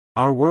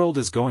Our world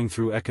is going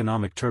through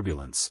economic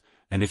turbulence,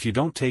 and if you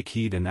don't take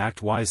heed and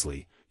act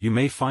wisely, you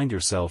may find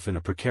yourself in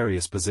a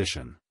precarious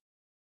position.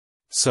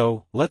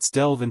 So, let's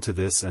delve into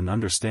this and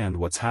understand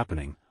what's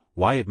happening,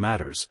 why it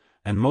matters,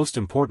 and most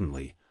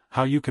importantly,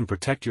 how you can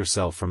protect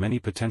yourself from any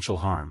potential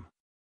harm.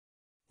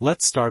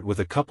 Let's start with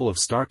a couple of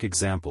stark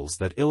examples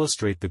that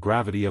illustrate the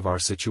gravity of our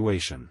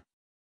situation.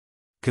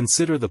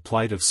 Consider the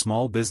plight of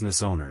small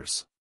business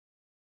owners.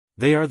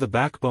 They are the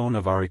backbone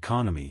of our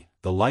economy,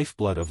 the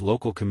lifeblood of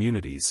local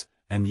communities,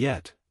 and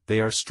yet, they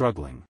are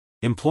struggling.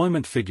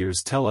 Employment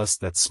figures tell us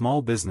that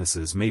small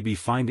businesses may be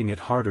finding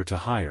it harder to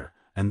hire,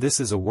 and this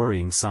is a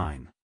worrying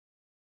sign.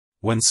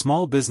 When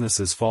small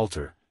businesses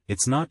falter,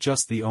 it's not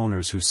just the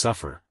owners who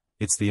suffer,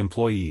 it's the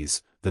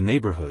employees, the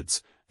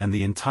neighborhoods, and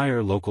the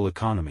entire local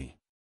economy.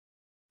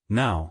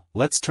 Now,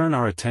 let's turn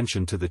our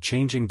attention to the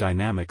changing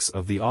dynamics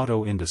of the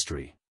auto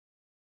industry.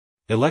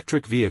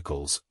 Electric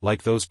vehicles,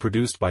 like those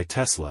produced by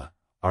Tesla,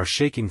 are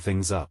shaking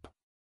things up.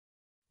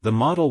 The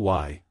Model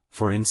Y,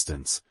 for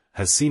instance,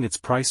 has seen its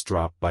price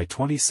drop by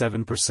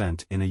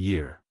 27% in a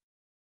year.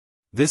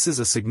 This is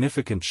a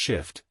significant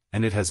shift,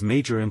 and it has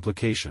major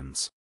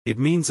implications. It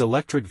means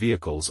electric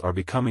vehicles are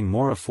becoming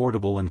more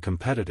affordable and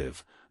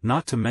competitive,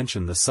 not to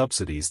mention the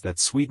subsidies that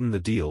sweeten the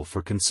deal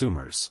for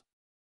consumers.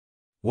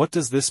 What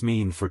does this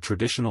mean for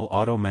traditional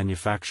auto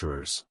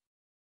manufacturers?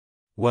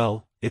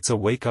 Well, it's a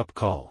wake-up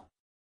call.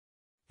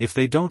 If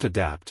they don't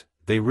adapt,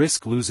 they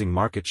risk losing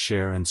market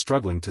share and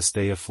struggling to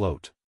stay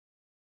afloat.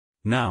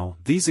 Now,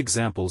 these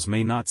examples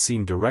may not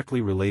seem directly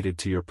related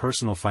to your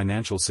personal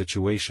financial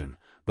situation,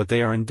 but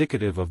they are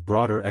indicative of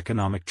broader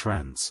economic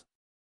trends.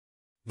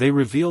 They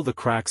reveal the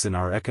cracks in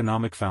our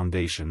economic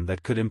foundation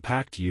that could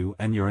impact you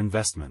and your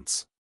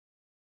investments.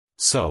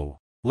 So,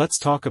 let's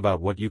talk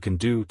about what you can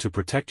do to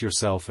protect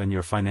yourself and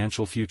your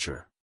financial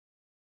future.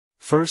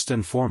 First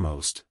and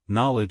foremost,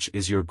 knowledge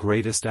is your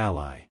greatest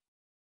ally.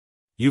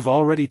 You've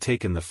already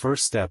taken the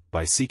first step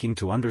by seeking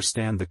to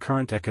understand the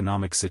current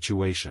economic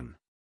situation.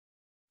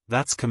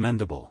 That's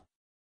commendable.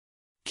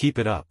 Keep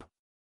it up.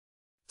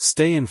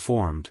 Stay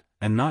informed,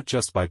 and not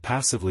just by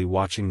passively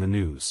watching the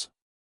news.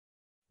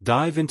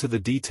 Dive into the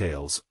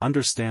details,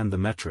 understand the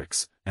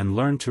metrics, and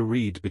learn to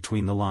read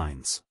between the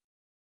lines.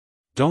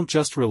 Don't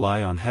just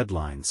rely on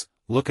headlines,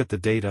 look at the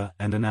data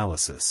and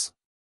analysis.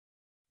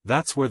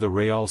 That's where the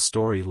real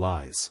story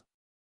lies.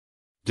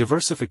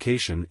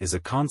 Diversification is a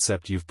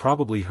concept you've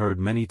probably heard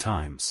many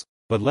times,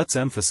 but let's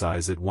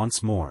emphasize it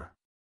once more.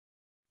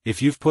 If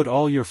you've put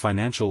all your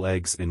financial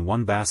eggs in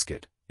one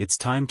basket, it's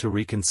time to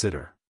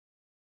reconsider.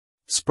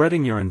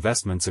 Spreading your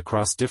investments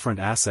across different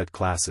asset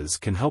classes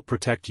can help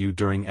protect you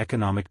during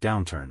economic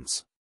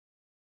downturns.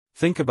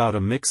 Think about a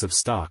mix of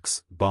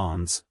stocks,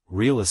 bonds,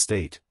 real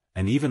estate,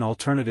 and even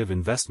alternative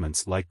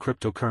investments like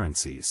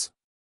cryptocurrencies.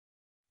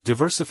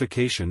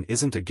 Diversification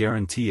isn't a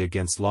guarantee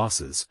against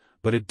losses,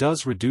 but it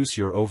does reduce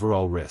your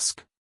overall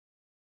risk.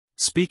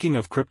 Speaking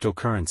of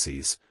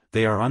cryptocurrencies,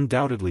 they are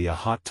undoubtedly a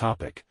hot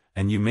topic,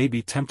 and you may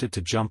be tempted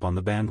to jump on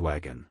the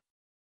bandwagon.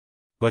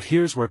 But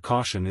here's where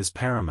caution is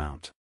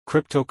paramount.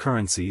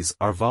 Cryptocurrencies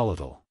are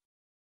volatile.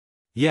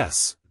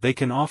 Yes, they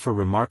can offer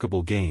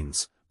remarkable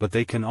gains, but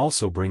they can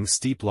also bring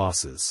steep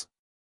losses.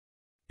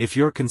 If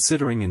you're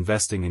considering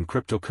investing in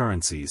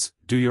cryptocurrencies,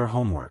 do your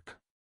homework.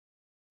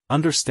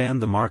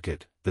 Understand the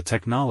market, the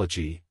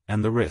technology,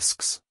 and the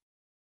risks.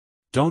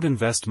 Don't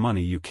invest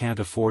money you can't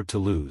afford to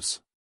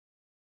lose.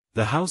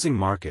 The housing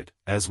market,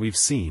 as we've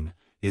seen,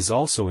 is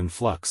also in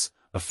flux,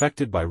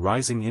 affected by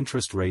rising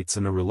interest rates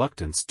and a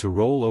reluctance to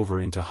roll over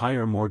into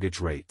higher mortgage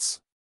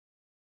rates.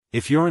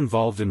 If you're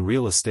involved in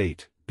real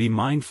estate, be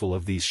mindful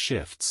of these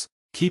shifts.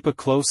 Keep a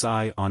close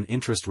eye on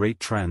interest rate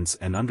trends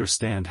and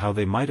understand how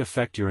they might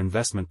affect your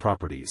investment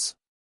properties.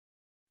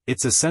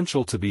 It's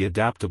essential to be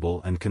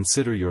adaptable and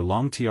consider your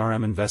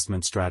long-term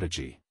investment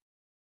strategy.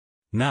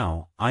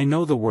 Now, I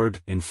know the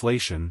word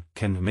inflation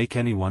can make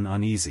anyone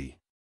uneasy.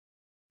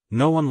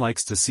 No one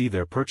likes to see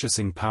their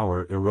purchasing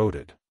power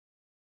eroded.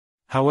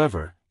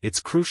 However, it's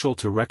crucial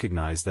to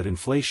recognize that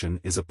inflation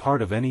is a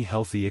part of any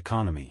healthy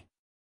economy.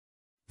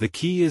 The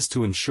key is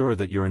to ensure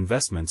that your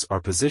investments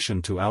are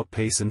positioned to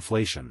outpace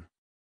inflation.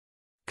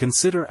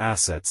 Consider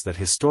assets that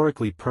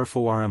historically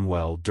perform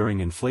well during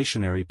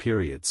inflationary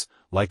periods,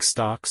 like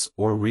stocks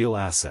or real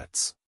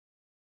assets.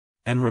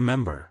 And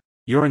remember,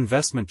 your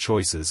investment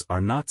choices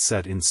are not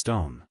set in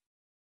stone.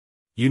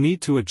 You need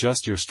to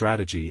adjust your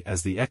strategy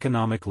as the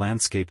economic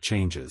landscape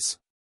changes.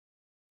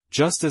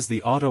 Just as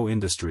the auto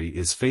industry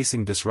is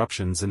facing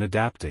disruptions and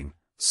adapting,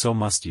 so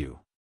must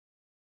you.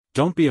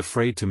 Don't be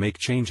afraid to make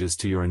changes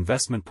to your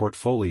investment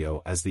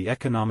portfolio as the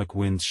economic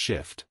winds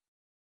shift.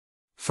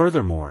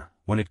 Furthermore,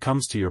 when it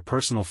comes to your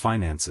personal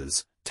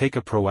finances, take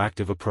a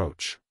proactive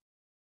approach.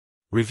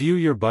 Review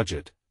your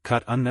budget,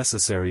 cut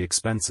unnecessary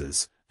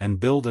expenses, and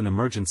build an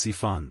emergency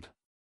fund.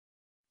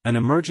 An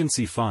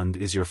emergency fund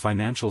is your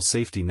financial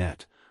safety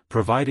net,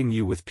 providing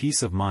you with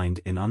peace of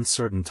mind in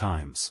uncertain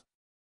times.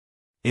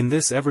 In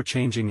this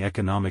ever-changing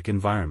economic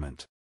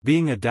environment,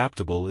 being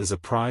adaptable is a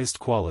prized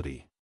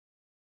quality.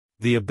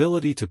 The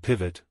ability to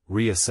pivot,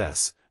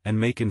 reassess, and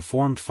make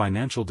informed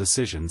financial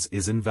decisions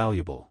is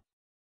invaluable.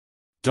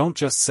 Don't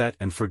just set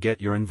and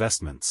forget your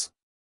investments.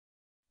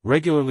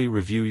 Regularly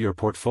review your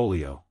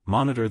portfolio,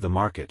 monitor the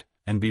market,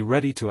 and be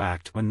ready to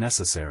act when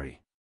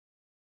necessary.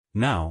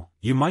 Now,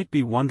 you might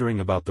be wondering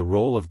about the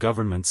role of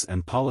governments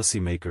and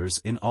policymakers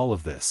in all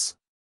of this.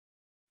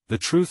 The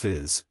truth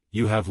is,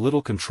 you have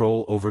little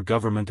control over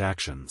government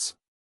actions.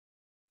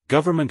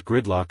 Government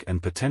gridlock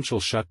and potential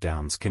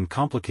shutdowns can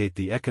complicate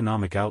the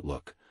economic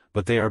outlook,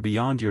 but they are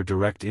beyond your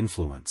direct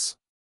influence.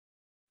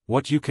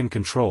 What you can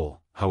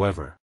control,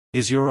 however,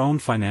 is your own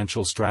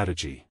financial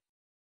strategy.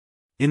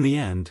 In the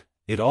end,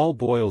 it all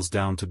boils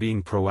down to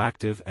being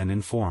proactive and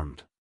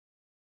informed.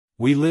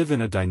 We live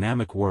in a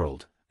dynamic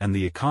world, and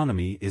the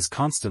economy is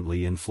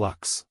constantly in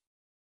flux.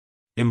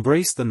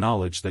 Embrace the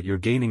knowledge that you're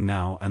gaining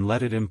now and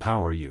let it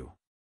empower you.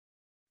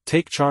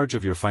 Take charge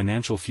of your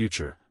financial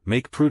future,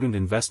 make prudent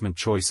investment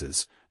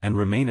choices, and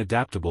remain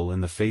adaptable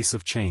in the face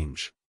of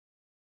change.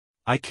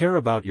 I care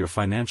about your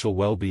financial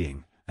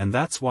well-being, and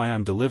that's why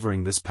I'm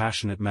delivering this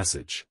passionate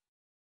message.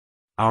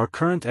 Our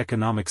current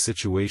economic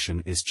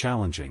situation is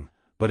challenging,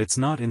 but it's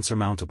not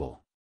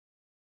insurmountable.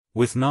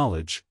 With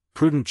knowledge,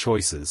 prudent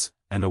choices,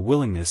 and a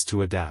willingness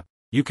to adapt,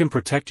 you can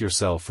protect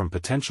yourself from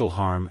potential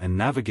harm and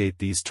navigate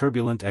these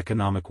turbulent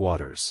economic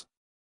waters.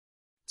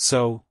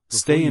 So,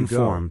 stay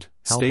informed,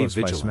 stay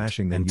vigilant,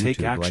 and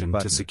take action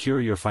to secure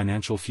your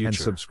financial future. And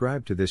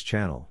subscribe to this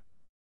channel,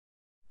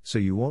 so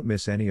you won't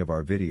miss any of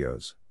our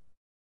videos.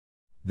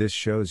 This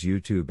shows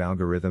YouTube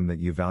algorithm that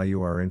you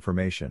value our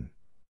information,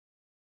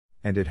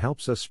 and it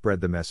helps us spread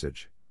the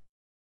message.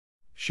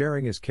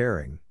 Sharing is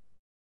caring.